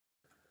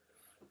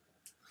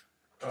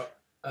Right.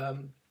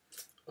 I'm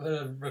going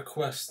to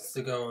request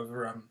to go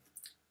over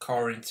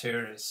car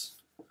interiors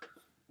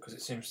because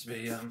it seems to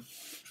be a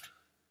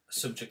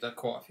subject that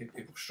quite a few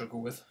people struggle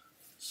with.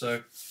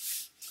 So,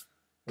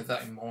 with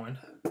that in mind,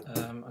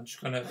 I'm just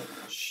going to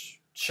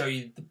show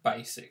you the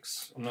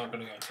basics. I'm not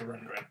going to go into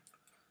rendering.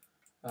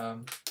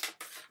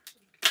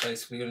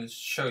 Basically, going to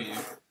show you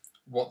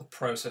what the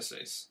process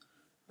is,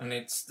 and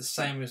it's the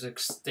same as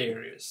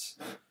exteriors,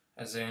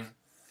 as in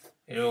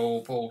it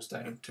all boils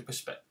down to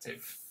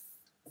perspective.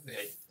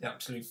 The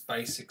absolute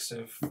basics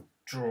of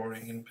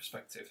drawing in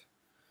perspective.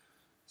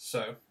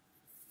 So,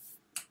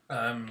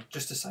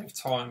 just to save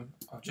time,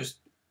 I've just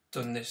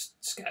done this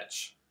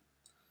sketch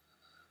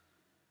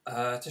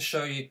to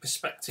show you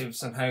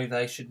perspectives and how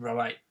they should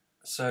relate.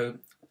 So,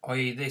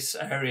 i.e., this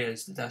area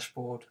is the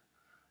dashboard.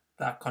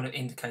 That kind of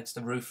indicates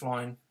the roof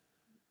line,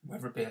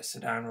 whether it be a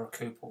sedan or a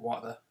coupe or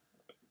whatever.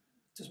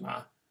 It doesn't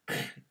matter.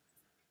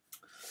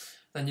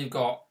 Then you've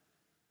got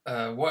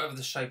whatever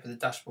the shape of the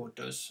dashboard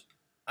does,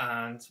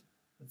 and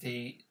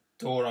the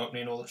door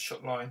opening or the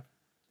shut line,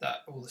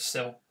 or the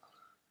sill,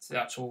 it's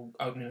the actual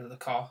opening of the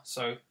car.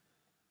 So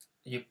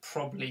you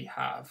probably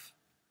have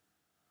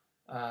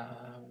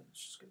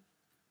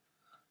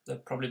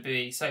there'll probably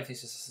be, say if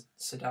this is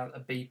a sedan, a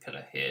B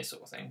pillar here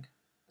sort of thing.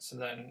 So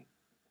then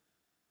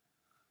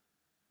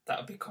that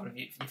would be kind of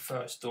your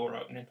first door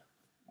opening,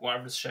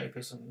 whatever the shape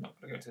is. I'm not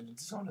going to go into the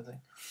design of the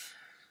thing.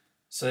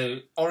 So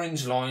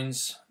orange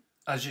lines,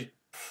 as you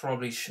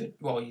probably should,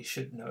 well, you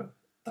should know,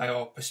 they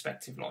are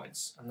perspective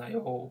lines, and they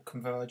all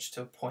converge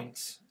to a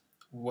point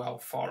well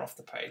far off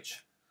the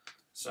page.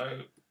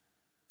 So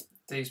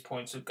these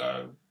points would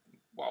go,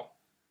 well,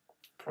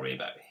 probably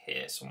about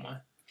here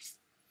somewhere.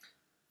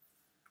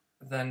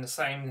 Then the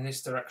same in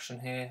this direction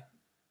here,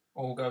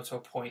 all go to a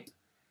point,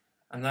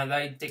 and then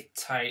they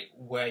dictate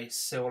where your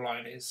sill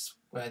line is,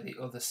 where the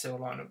other sill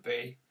line would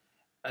be,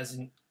 as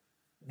in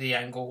the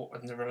angle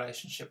and the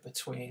relationship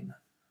between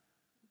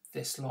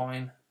this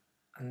line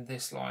and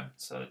this line.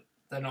 So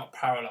they're not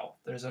parallel,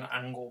 there's an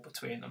angle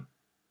between them.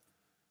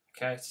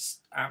 Okay, it's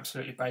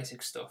absolutely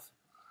basic stuff.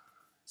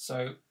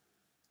 So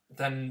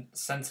then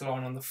centre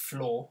line on the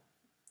floor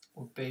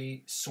would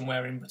be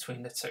somewhere in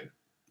between the two.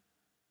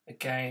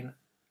 Again,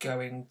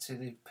 going to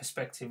the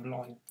perspective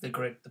line, the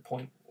grid, the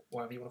point,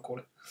 whatever you want to call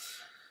it.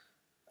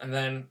 And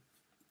then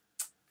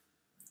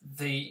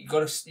you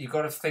got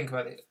to think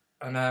about it,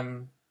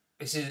 and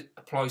this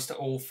applies to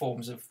all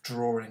forms of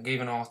drawing,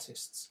 even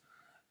artists.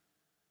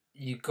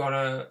 You got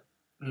to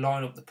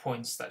line up the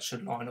points that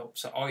should line up.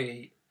 So,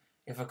 i.e.,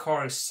 if a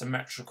car is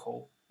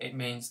symmetrical, it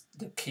means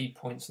the key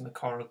points in the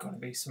car are going to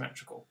be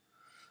symmetrical.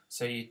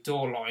 So your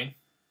door line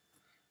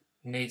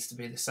needs to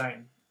be the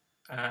same,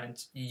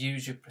 and you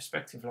use your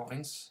perspective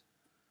lines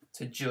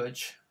to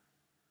judge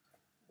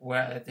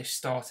where the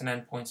start and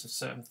end points of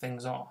certain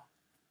things are.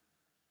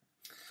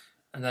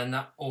 And then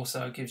that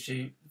also gives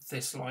you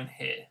this line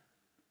here,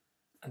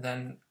 and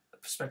then the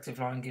perspective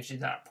line gives you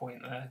that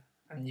point there,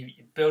 and you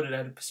build it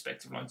out of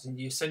perspective lines, and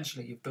you're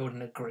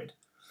building a grid.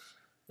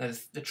 Now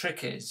the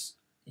trick is,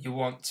 you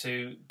want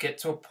to get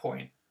to a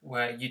point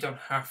where you don't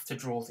have to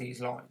draw these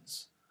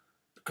lines,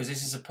 because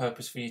this is a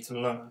purpose for you to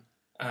learn.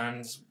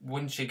 And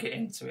once you get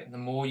into it, and the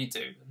more you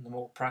do, and the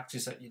more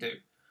practice that you do,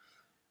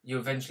 you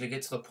eventually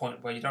get to the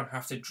point where you don't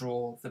have to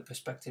draw the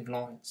perspective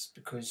lines,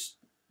 because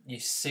you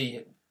see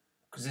it.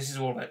 Because this is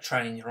all about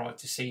training your eye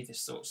to see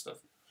this sort of stuff.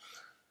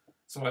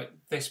 So like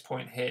this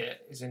point here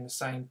is in the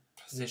same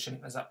position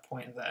as that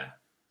point there.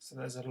 So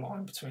there's a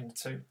line between the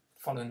two,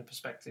 following the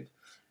perspective.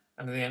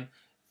 And then,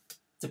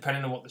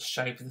 depending on what the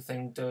shape of the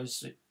thing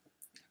does,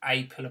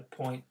 a pillar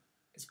point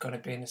is going to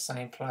be in the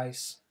same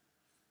place.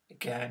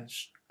 Again,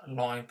 a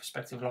line,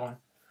 perspective line.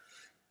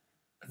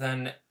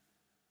 Then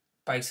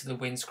base of the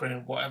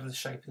windscreen, whatever the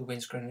shape of the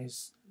windscreen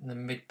is, the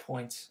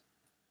midpoint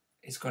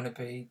is going to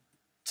be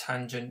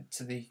tangent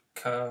to the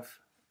curve.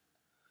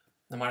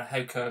 No matter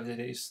how curved it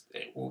is,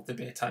 there'll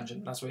be a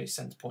tangent. That's where your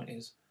centre point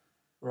is,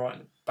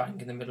 right bang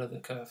in the middle of the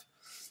curve.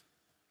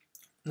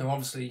 Now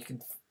obviously you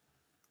can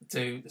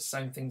do the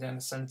same thing down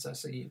the centre,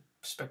 so your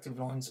perspective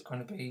lines are going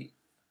to be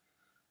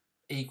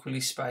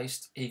equally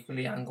spaced,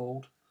 equally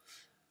angled.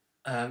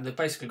 They've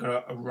basically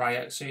got a ray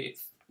out. So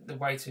the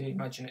way to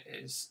imagine it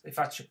is, if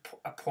actually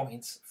a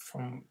point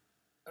from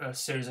a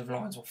series of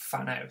lines will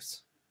fan out.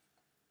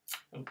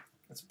 Oh,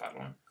 that's a bad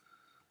line.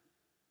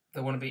 They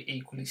want to be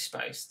equally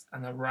spaced,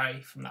 and a ray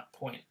from that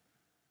point.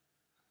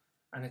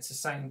 And it's the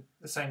same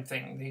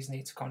thing. These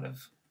need to kind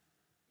of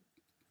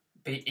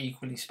be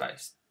equally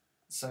spaced.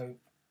 So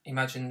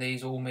imagine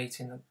these all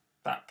meeting at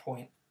that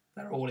point.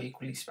 They're all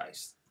equally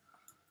spaced.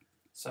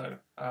 So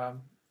that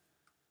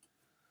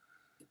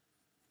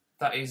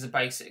is the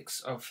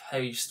basics of how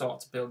you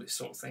start to build this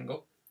sort of thing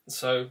up.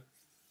 So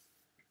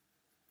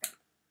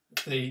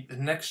the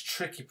next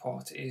tricky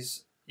part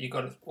is you've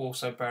got to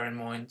also bear in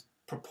mind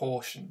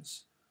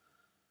proportions.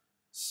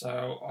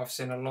 So I've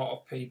seen a lot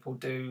of people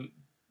do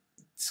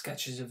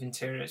sketches of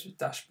interiors with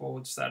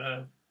dashboards that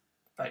are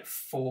about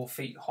 4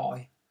 feet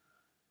high,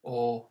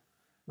 or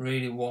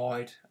really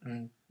wide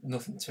and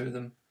nothing to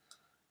them.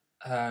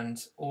 And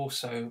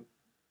also,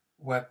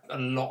 where a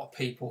lot of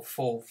people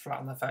fall flat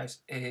on their face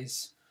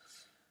is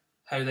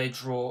how they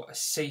draw a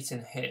seat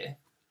in here,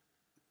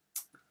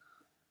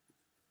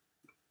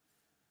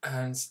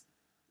 and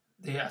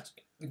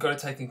you've got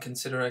to take in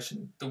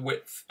consideration the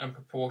width and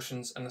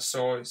proportions and the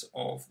size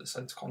of the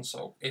centre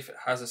console, if it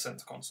has a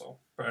centre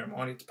console. Bear in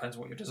mind, it depends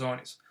what your design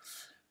is.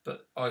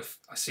 But I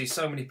see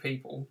so many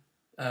people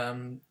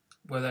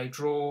where they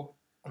draw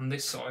on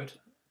this side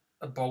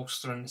a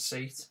bolster and a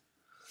seat,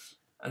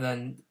 and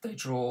then they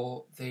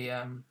draw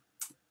the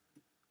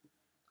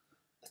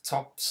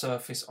top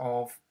surface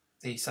of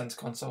the centre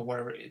console,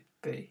 wherever it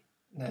be.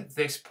 Now,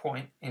 this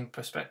point in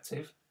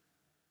perspective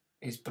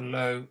is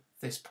below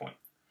this point.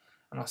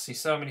 And I see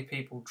so many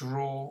people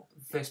draw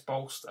this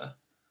bolster,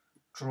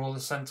 draw the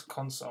centre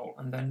console,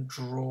 and then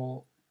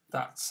draw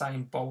that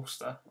same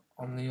bolster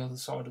on the other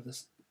side of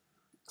the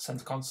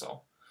centre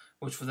console,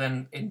 which will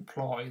then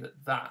imply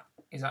that that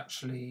is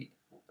actually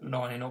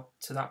lining up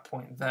to that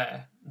point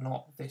there,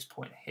 not this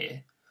point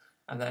here.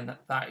 And then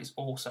that is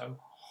also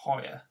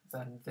higher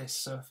than this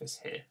surface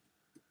here.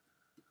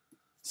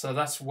 So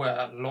that's where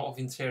a lot of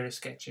interior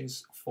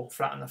sketches fall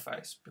flat on the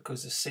face,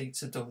 because the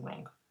seats are done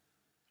wrong.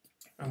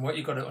 And what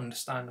you've got to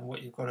understand, and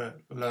what you've got to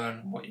learn,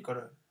 and what you've got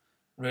to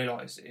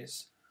realise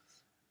is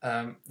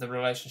the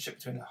relationship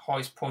between the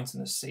highest point in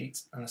the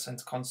seat and the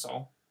centre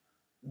console.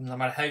 No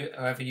matter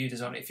however you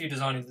design it, if you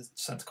design the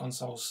centre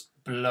consoles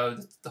below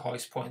the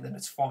highest point, then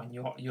it's fine.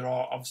 You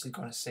are obviously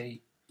going to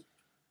see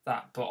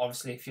that. But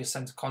obviously, if your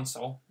centre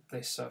console,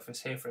 this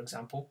surface here, for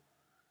example,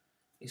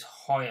 is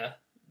higher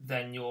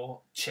than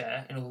your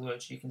chair, in other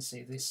words, you can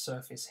see this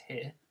surface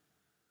here,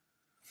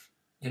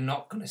 you're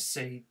not going to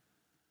see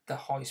the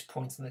highest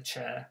point in the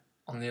chair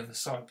on the other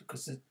side,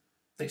 because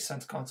this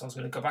centre console is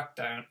going to go back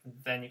down, and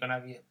then you're going to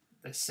have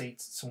the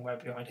seat somewhere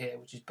behind here,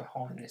 which is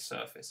behind this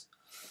surface.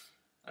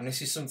 And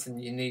this is something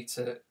you need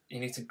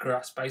to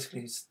grasp.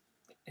 Basically,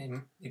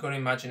 you've got to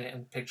imagine it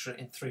and picture it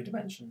in 3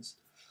 dimensions.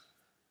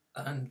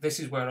 And this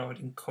is where I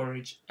would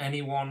encourage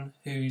anyone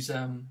who's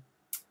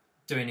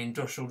doing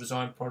industrial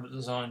design, product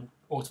design,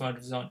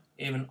 automotive design,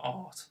 even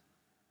art.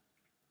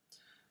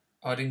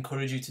 I'd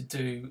encourage you to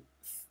do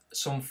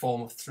some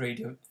form of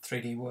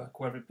 3D work,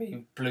 whether it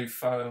be blue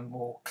foam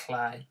or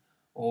clay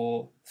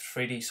or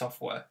 3D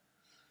software.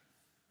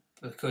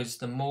 Because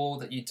the more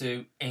that you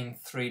do in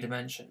 3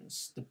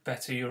 dimensions, the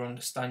better your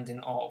understanding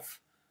of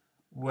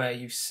where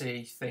you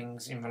see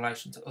things in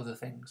relation to other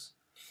things,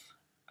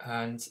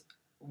 and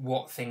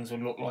what things will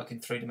look like in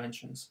 3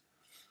 dimensions.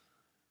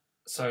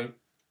 So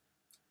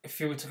if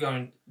you were to go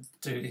and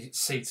do the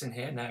seats in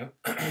here now,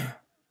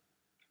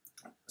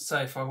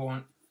 say if I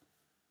want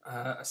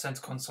a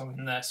centre console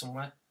in there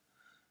somewhere,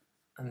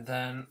 and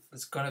then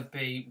there's going to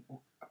be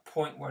a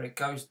point where it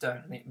goes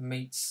down and it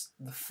meets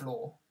the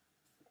floor,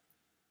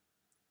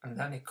 and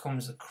then it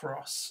comes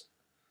across,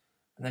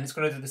 and then it's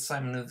going to do the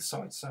same on the other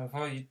side. So if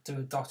I do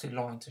a dotted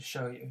line to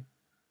show you,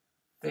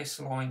 this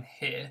line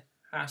here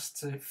has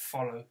to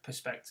follow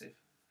perspective,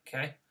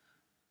 okay?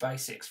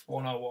 Basics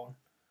 101.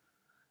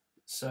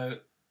 So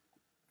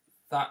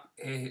that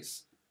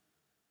is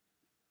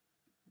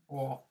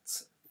what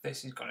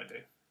this is going to do,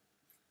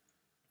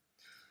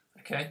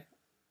 okay?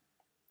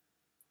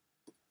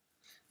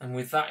 And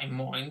with that in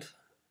mind,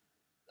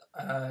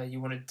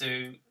 you want to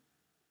do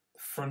the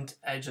front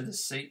edge of the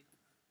seat,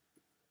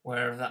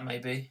 wherever that may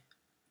be.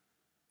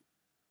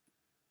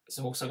 It's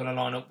also going to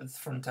line up with the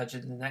front edge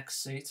of the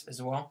next seat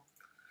as well.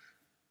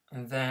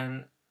 And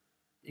then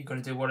you're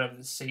going to do whatever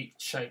the seat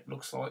shape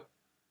looks like.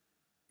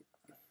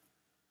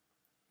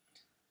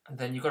 And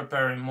then you've got to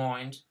bear in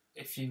mind,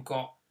 if you've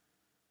got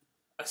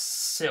a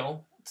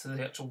sill to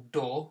the actual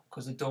door,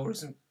 because the door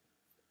isn't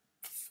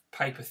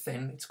paper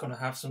thin, it's going to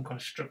have some kind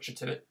of structure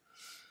to it.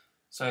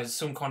 So there's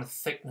some kind of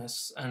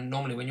thickness, and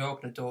normally when you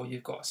open a door,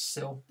 you've got a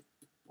sill,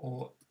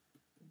 or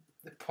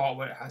the part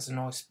where it has a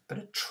nice bit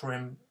of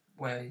trim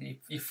where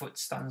your foot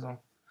stands on.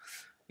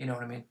 You know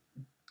what I mean?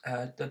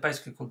 They're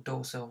basically called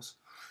door sills.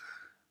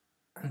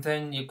 And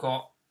then you've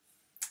got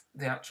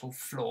the actual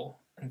floor,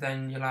 and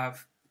then you'll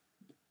have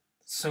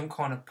some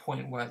kind of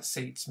point where the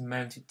seat's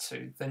mounted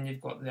to. Then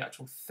you've got the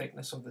actual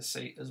thickness of the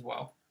seat as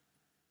well.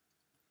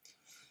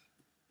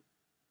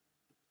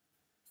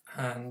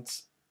 And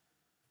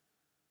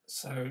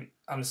so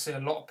I'll see a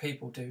lot of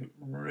people do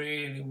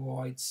really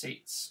wide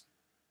seats.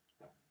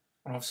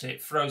 And obviously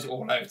it throws it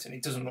all out, and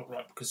it doesn't look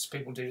right, because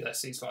people do their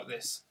seats like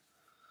this.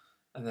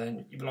 And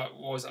then you'd be like,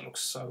 why does that look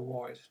so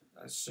wide?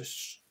 That's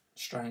just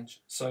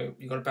strange. So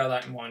you've got to bear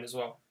that in mind as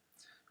well.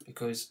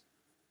 Because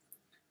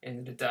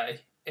in the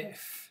day,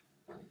 if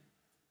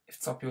the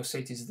top of your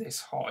seat is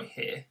this high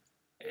here,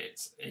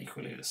 it's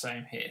equally the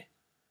same here.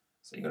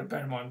 So you've got to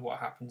bear in mind what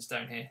happens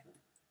down here.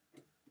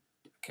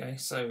 Okay,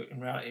 so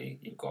in reality,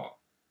 you've got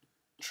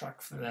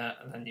track from there,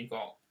 and then you've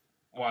got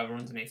wire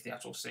underneath the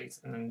actual seat,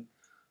 and then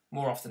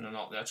more often than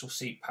not, the actual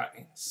seat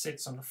packing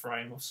sits on a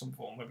frame of some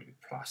form, whether it be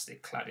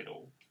plastic, cladded,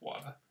 or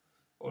whatever,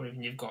 or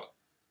even you've got,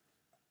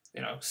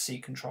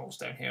 seat controls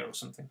down here or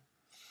something.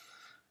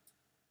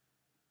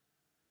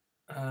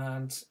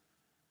 and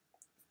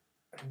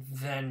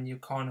then you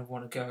kind of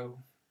want to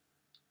go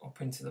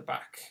up into the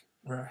back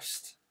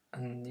rest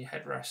and your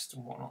headrest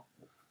and whatnot.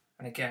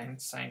 And again,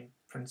 same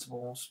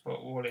principles,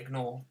 but we'll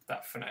ignore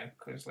that for now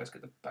because let's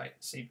get the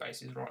seat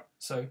bases right.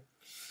 So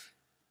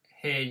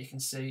here you can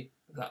see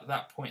that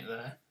that point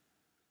there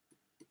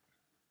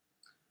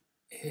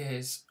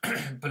is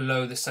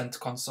below the center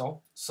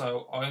console.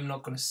 So I'm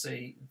not going to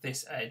see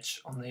this edge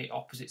on the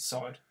opposite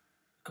side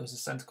because the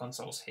center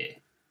console's here.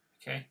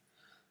 Okay,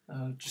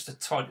 just to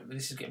tidy.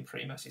 This is getting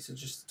pretty messy, so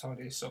just to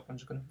tidy this up, I'm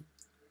just going to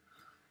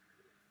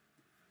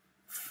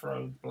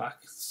throw black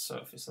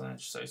surface on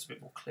it so it's a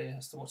bit more clear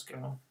as to what's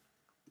going on.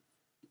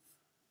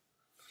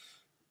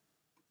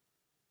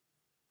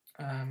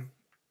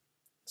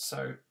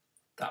 So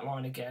that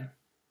line again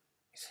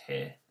is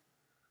here,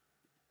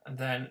 and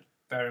then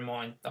bear in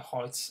mind the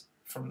height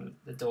from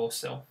the door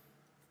sill.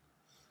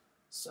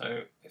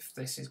 So if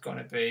this is going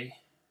to be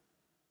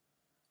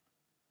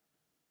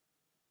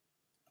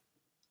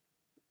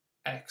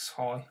X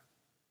high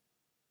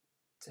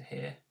to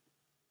here,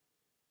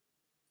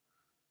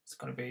 it's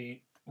going to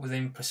be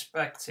within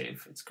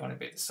perspective, it's going to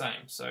be the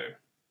same. So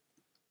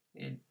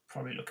you're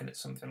probably looking at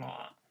something like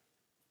that.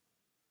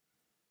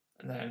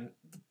 And then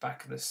the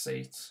back of the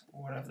seat,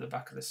 whatever the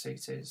back of the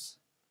seat is,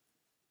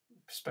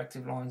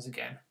 perspective lines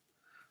again.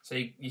 So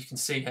you can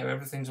see how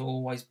everything's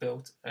always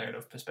built out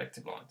of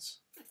perspective lines.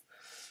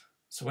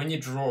 So when you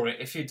draw it,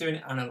 if you're doing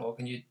it analog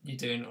and you're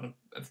doing it on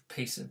a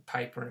piece of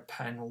paper and a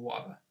pen or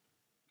whatever,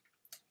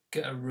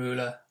 get a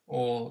ruler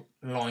or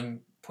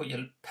line, put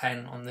your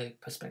pen on the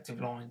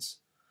perspective lines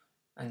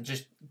and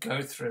just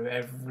go through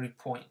every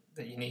point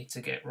that you need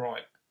to get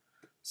right.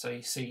 So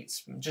you see,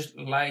 just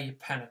lay your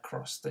pen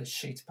across the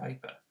sheet of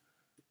paper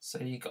so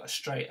you've got a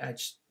straight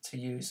edge to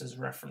use as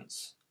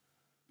reference.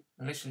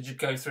 And literally just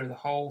go through the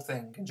whole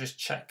thing and just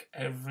check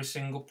every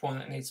single point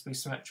that needs to be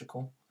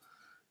symmetrical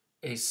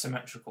is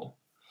symmetrical.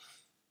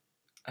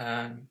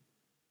 Okay,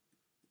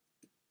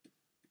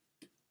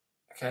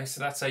 so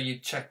that's how you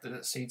check that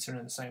the seats are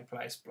in the same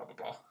place, blah, blah,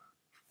 blah.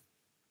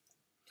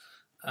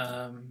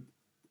 And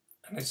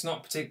it's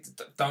not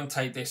particular, don't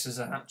take this as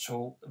an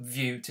actual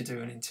view to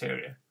do an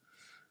interior,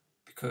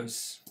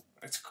 because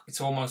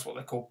it's almost what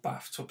they call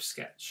bathtub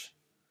sketch.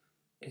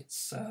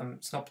 It's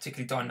not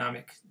particularly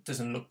dynamic,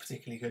 doesn't look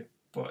particularly good,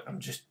 but I'm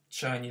just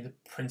showing you the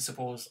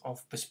principles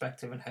of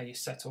perspective and how you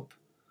set up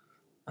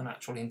an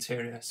actual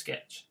interior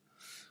sketch.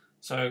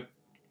 So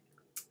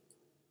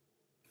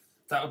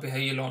that would be how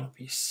you line up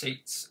your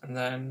seats, and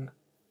then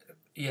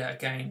yeah,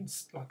 again,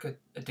 it's like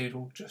a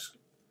doodle. Just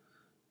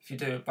if you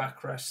do a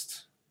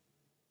backrest,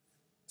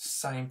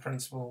 same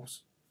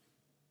principles,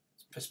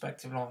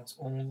 perspective lines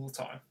all the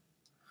time.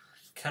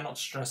 Cannot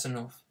stress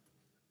enough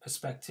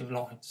perspective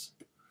lines.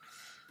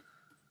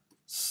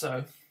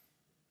 So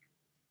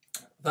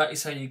that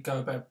is how you go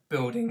about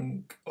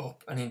building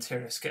up an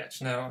interior sketch.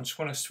 Now I'm just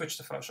going to switch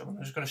to Photoshop and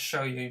I'm just going to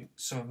show you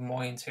some of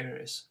my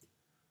interiors,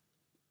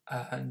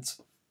 and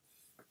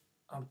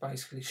I'll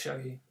basically show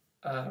you.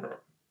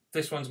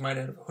 This one's made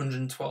out of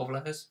 112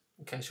 layers,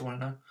 in case you want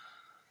to know.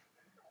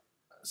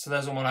 So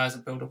there's all my layers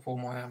that build up all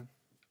my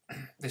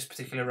this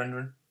particular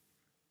rendering.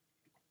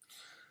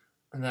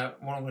 And then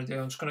what I'm going to do,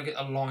 I'm just going to get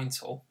a line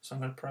tool. So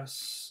I'm going to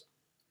press,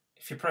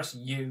 if you press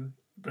U,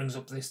 it brings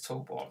up this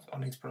toolbar. I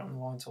need to put it on the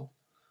line tool.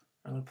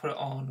 I'm going to put it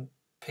on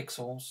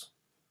pixels.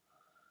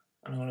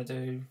 And I'm going to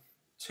do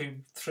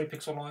 3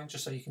 pixel lines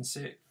just so you can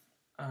see it.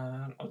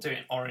 And I'll do it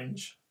in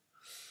orange.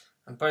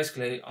 And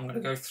basically, I'm going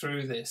to go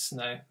through this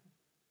now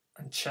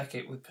and check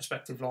it with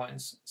perspective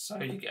lines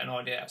so you get an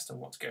idea as to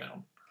what's going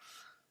on.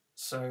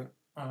 So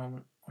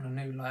on a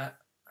new layer,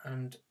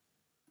 and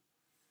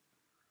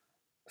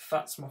if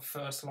that's my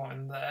first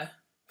line there,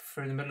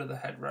 through the middle of the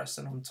headrest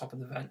and on top of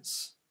the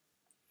vents,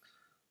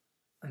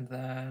 and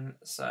then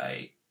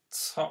say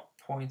top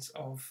point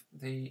of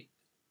the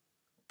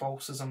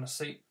bolsters on the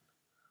seat,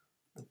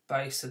 the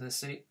base of the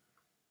seat,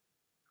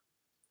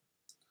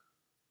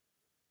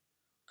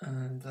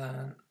 and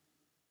then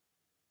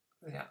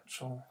the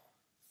actual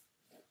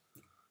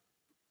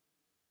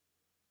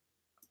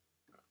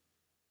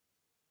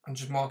I'm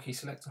just marquee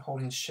select and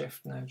holding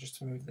shift now just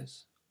to move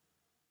this.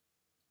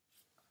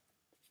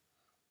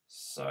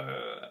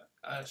 So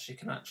as you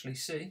can actually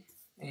see,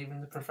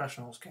 even the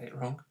professionals get it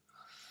wrong.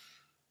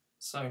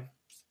 So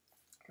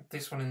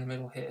this one in the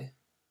middle here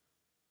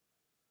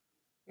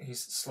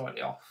is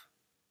slightly off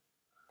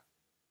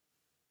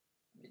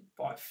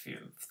by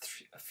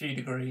a few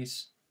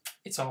degrees.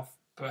 It's off,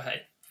 but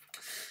hey.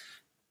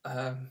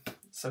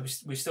 So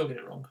we still get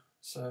it wrong,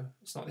 so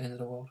it's not the end of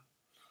the world.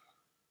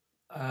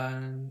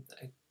 And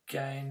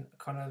again,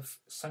 kind of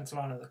centre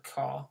line of the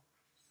car,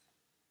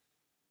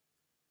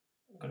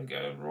 I'm going to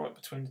go right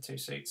between the two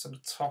seats on the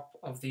top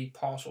of the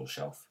partial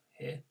shelf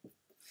here.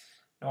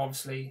 Now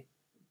obviously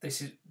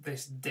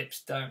this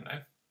dips down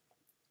now,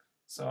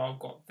 so I've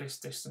got this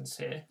distance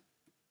here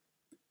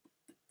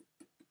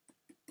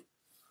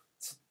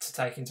to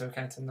take into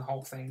account, and the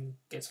whole thing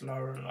gets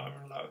lower and lower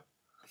and lower.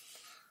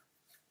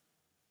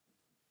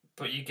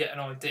 But you get an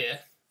idea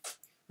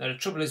Now the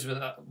trouble is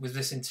with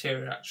this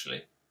interior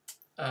actually,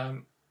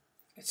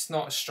 it's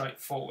not as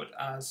straightforward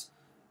as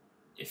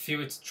if you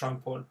were to try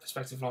and put a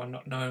perspective line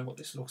not knowing what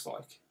this looks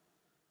like.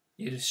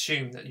 You'd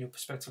assume that your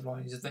perspective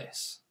line is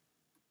this,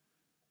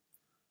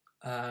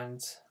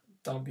 and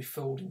don't be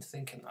fooled into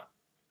thinking that,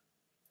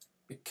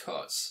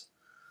 because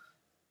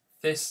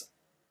this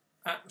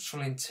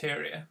actual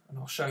interior, and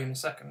I'll show you in a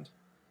second,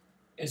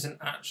 isn't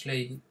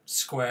actually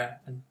square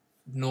and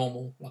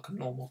normal like a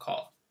normal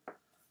car,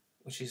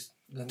 which is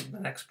the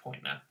next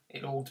point now.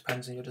 It all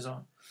depends on your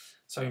design.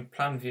 So in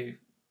plan view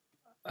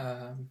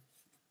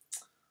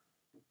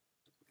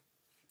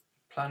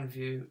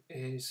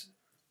is,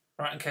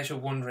 right, in case you're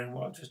wondering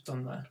what I've just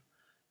done there,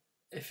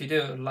 if you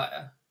do a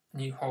layer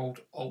and you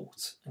hold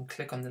Alt and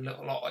click on the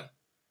little eye,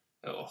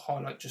 it will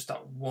highlight just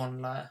that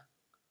one layer.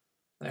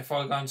 Now if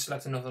I go and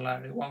select another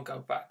layer, it won't go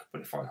back,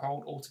 but if I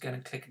hold Alt again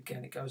and click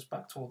again, it goes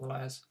back to all the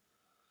layers.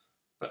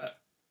 But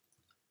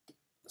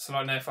so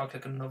like now if I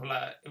click on another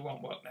layer, it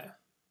won't work now.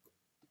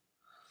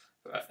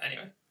 But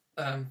anyway,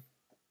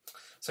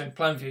 so in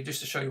plan view,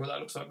 just to show you what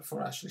that looks like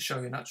before I actually show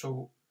you an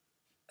actual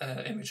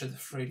image of the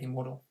 3D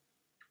model.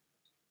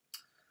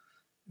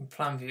 In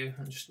plan view,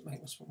 and just make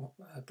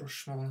my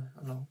brush smaller,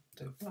 and I'll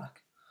do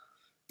black.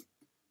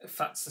 If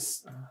that's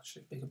this,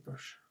 actually bigger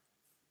brush,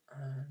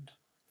 and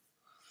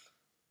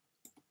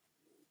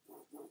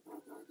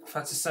if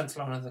that's the centre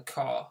line of the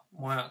car,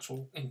 my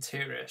actual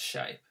interior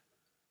shape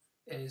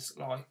is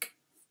like,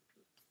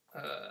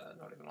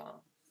 not even like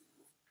that.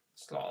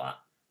 It's like that.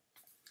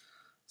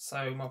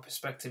 So my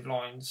perspective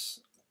lines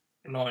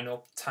line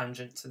up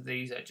tangent to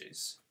these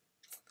edges,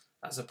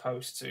 as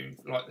opposed to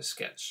like the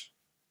sketch.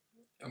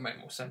 It'll make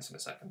more sense in a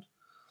second.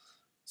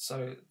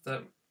 So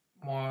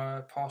my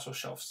parcel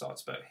shelf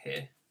starts about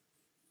here,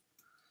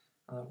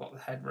 and I've got the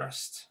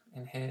headrest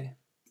in here,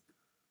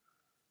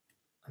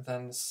 and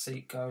then the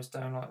seat goes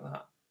down like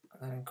that,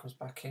 and then comes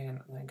back in,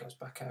 and then goes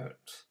back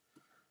out,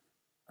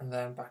 and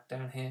then back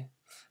down here.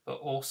 But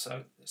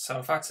also, so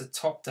if that's a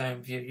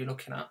top-down view you're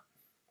looking at,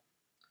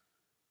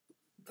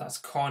 that's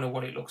kind of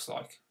what it looks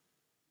like,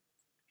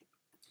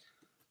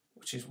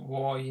 which is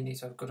why you need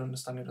to have a good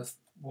understanding of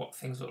what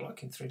things look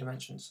like in 3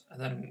 dimensions. And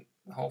then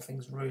the whole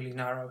thing's really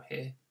narrow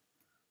here.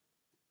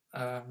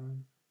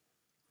 And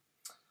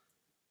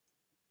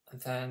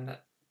then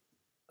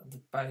the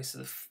base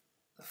of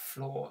the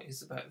floor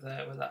is about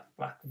there where that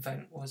black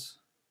vent was.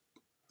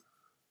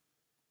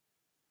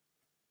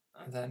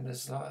 And then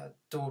there's like a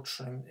door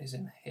trim is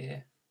in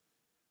here.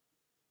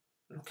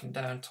 Looking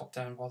down, top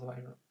down, by the way,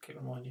 keep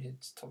in mind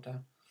it's top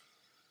down.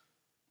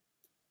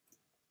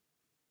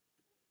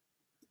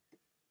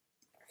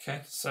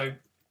 Okay, so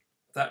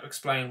that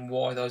explains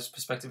why those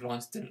perspective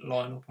lines didn't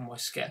line up on my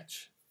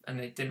sketch, and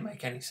it didn't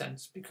make any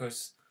sense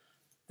because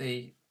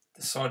the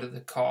side of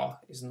the car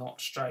is not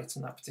straight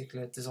in that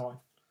particular design.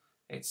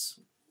 It's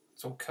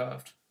all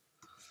curved.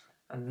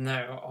 And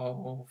now I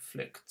will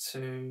flick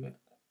to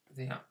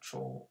the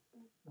actual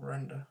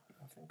render.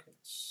 I think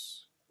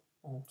it's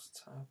Alt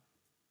tab.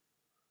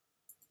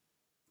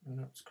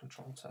 No, it's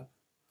Control tab.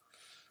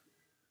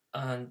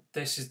 And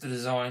this is the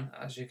design.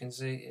 As you can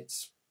see,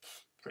 it's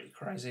pretty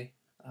crazy.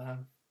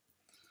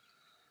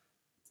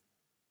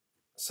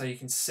 So you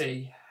can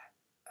see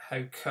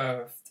how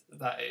curved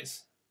that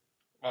is.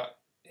 Like,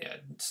 yeah,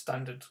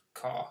 standard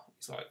car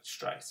is like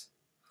straight.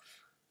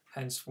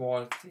 Hence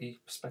why the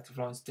perspective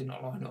lines did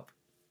not line up.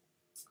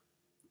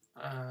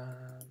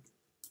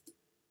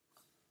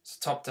 So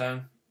top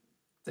down,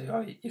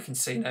 you can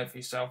see now for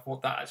yourself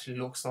what that actually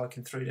looks like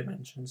in 3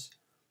 dimensions.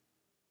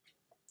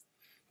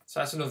 So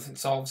that's another thing.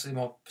 So obviously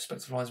my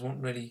perspective lines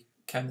won't really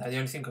count there. The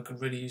only thing I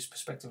could really use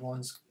perspective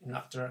lines in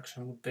that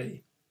direction would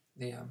be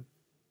the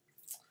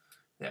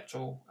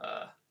actual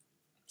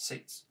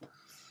seats.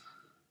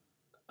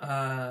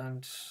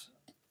 And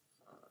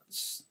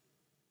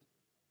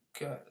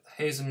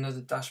here's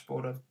another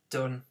dashboard I've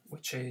done,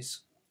 which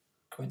is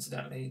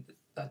coincidentally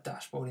that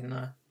dashboard in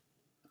there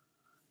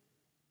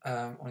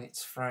on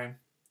its frame.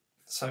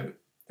 So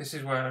this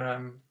is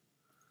where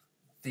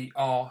the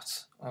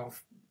art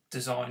of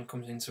design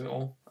comes into it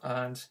all,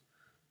 and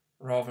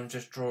rather than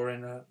just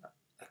drawing a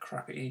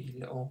crappy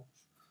little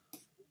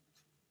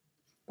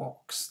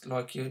box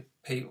like you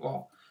people.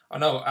 Well, I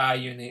know at our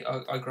uni,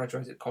 I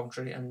graduated at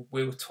Coventry, and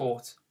we were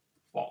taught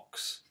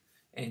box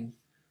in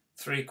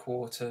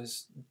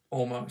 3/4,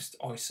 almost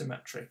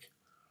isometric,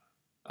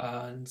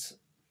 and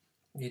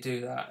you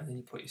do that, and then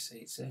you put your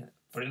seats in.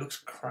 But it looks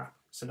crap,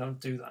 so don't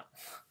do that.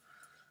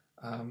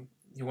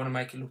 You want to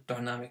make it look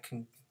dynamic,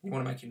 and you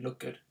want to make it look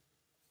good.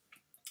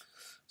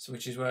 So,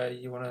 which is where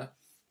you want to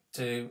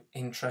do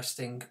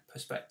interesting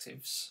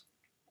perspectives.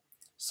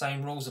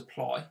 Same rules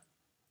apply,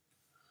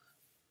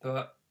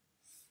 but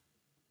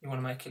you want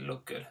to make it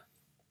look good,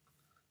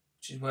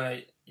 which is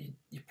where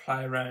you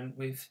play around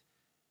with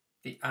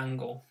the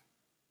angle,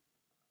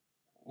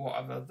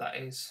 whatever that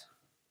is,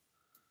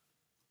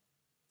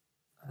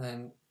 and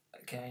then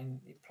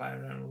again you play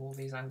around with all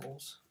these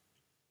angles.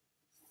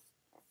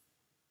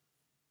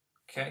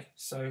 Okay,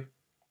 so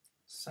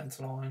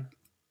centre line,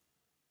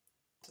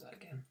 Do that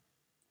again.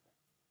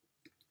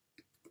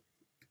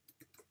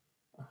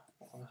 Oh,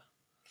 whatever.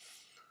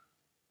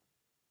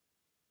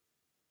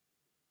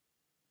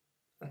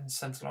 Then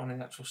centre line in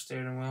the actual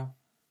steering wheel.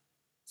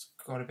 It's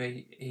got to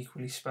be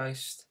equally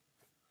spaced.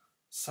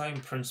 Same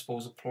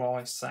principles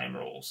apply, same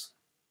rules.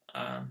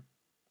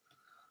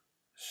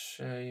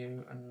 Show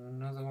you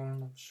another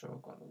one. I'm sure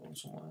I've got another one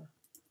somewhere.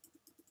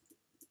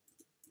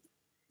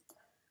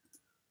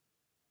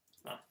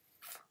 No.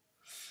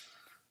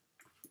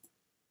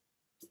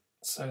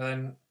 So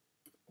then,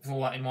 with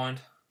all that in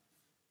mind,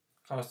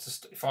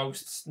 if I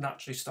was to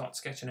naturally start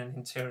sketching an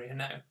interior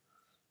now,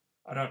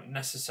 I don't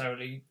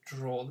necessarily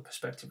draw the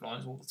perspective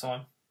lines all the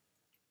time.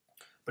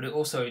 But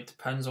it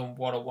depends on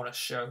what I want to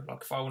show.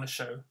 Like if I want to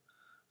show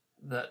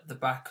that the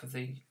back of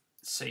the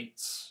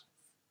seats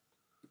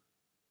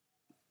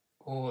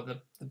or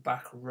the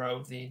back row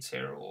of the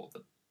interior or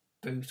the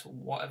boot or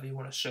whatever you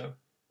want to show,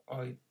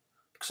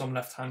 because I'm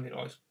left-handed,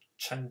 I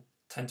tend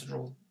to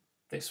draw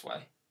this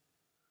way.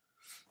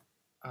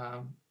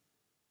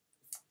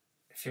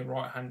 If you're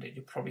right-handed,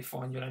 you'll probably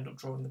find you'll end up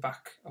drawing the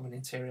back of an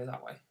interior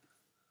that way.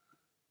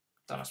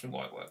 Don't ask me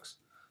why it works.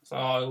 So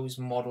I always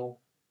model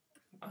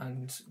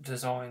and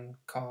design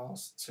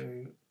cars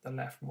to the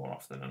left more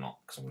often than not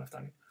because I'm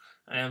left-handed.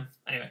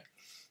 Anyway,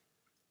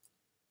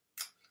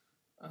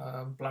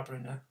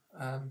 blabbering now.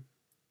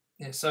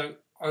 Yeah, so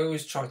I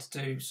always try to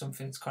do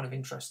something that's kind of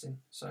interesting.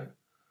 So,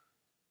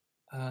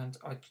 and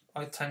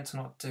I tend to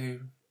not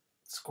do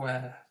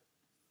square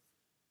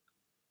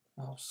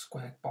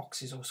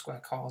boxes or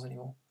square cars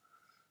anymore.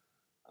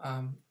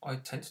 I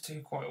tend to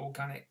do quite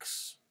organic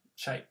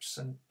shapes,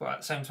 but at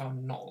the same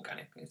time not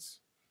organic. It's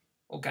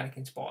organic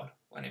inspired.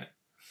 Anyway,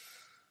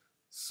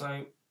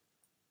 so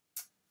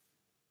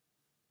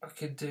I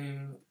could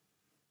do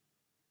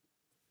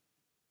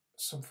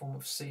some form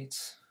of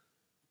seat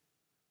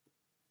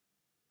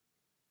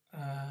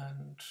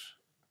and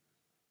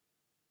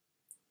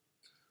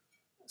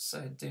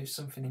so do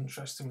something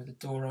interesting with the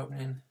door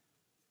opening.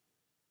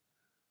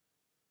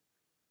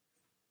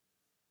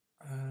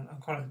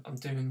 I'm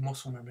doing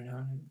muscle memory now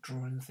and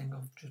drawing the thing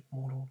I've just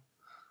modelled.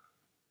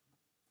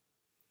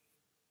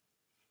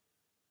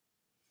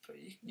 But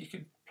you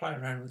could play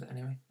around with it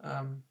anyway.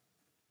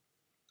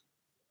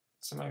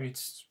 So maybe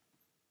it's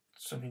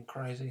something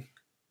crazy.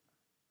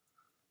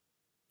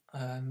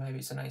 Maybe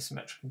it's an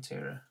asymmetric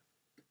interior.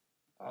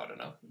 I don't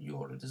know.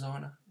 You're the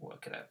designer.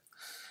 Work it out.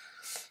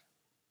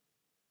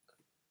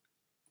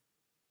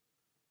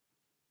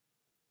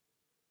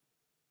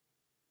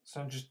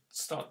 So just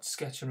start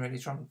sketching, really,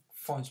 try and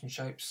find some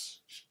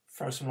shapes, just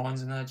throw some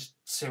lines in there, just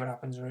see what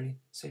happens, really.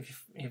 See if you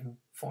even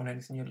find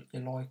anything you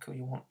like or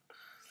you want.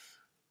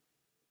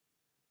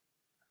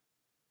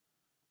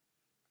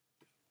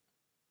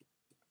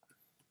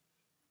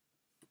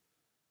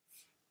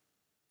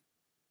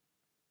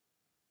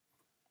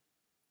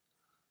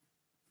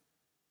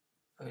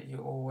 But you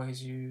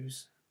always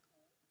use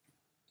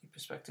your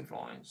perspective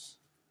lines.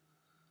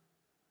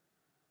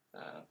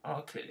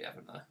 I clearly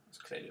haven't there. It's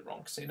clearly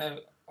wrong. See, now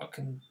I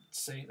can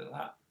see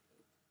that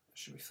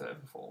should be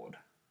further forward.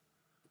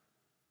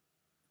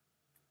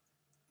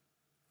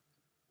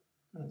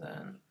 And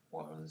then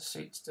what are the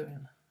seats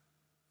doing?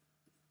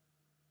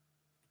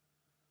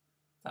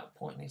 That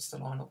point needs to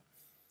line up.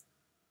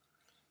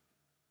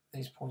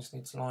 These points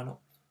need to line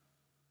up.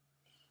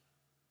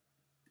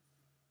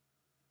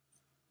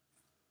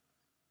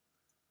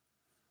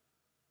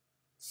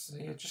 So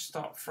you just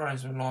start throwing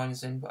some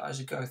lines in, but as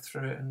you go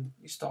through it and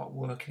you start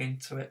working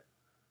into it,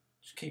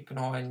 just keep an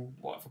eye on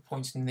whatever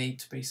points need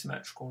to be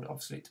symmetrical.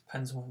 Obviously, it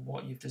depends on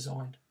what you've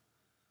designed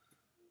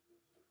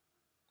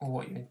or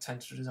what you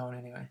intend to design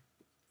anyway.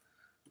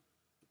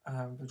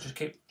 But just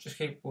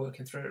keep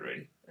working through it,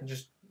 really, and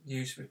just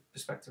use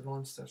perspective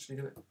lines to actually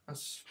do it. I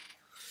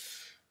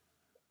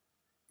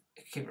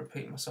keep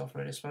repeating myself,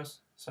 really, I suppose.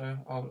 So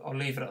I'll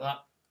leave it at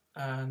that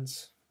and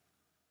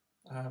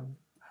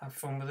have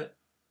fun with it.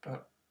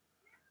 But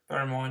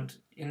bear in mind,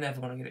 you're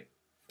never going to get it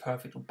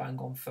perfect or bang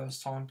on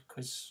first time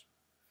because,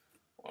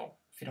 well,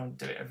 if you don't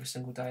do it every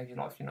single day of your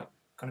life, you're not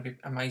going to be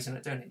amazing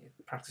at doing it.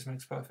 Practice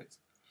makes perfect.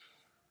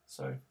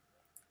 So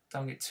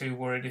don't get too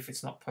worried if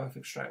it's not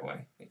perfect straight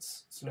away.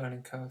 It's a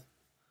learning curve,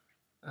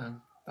 and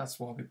that's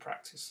why we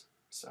practice.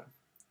 So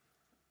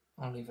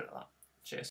I'll leave it at that.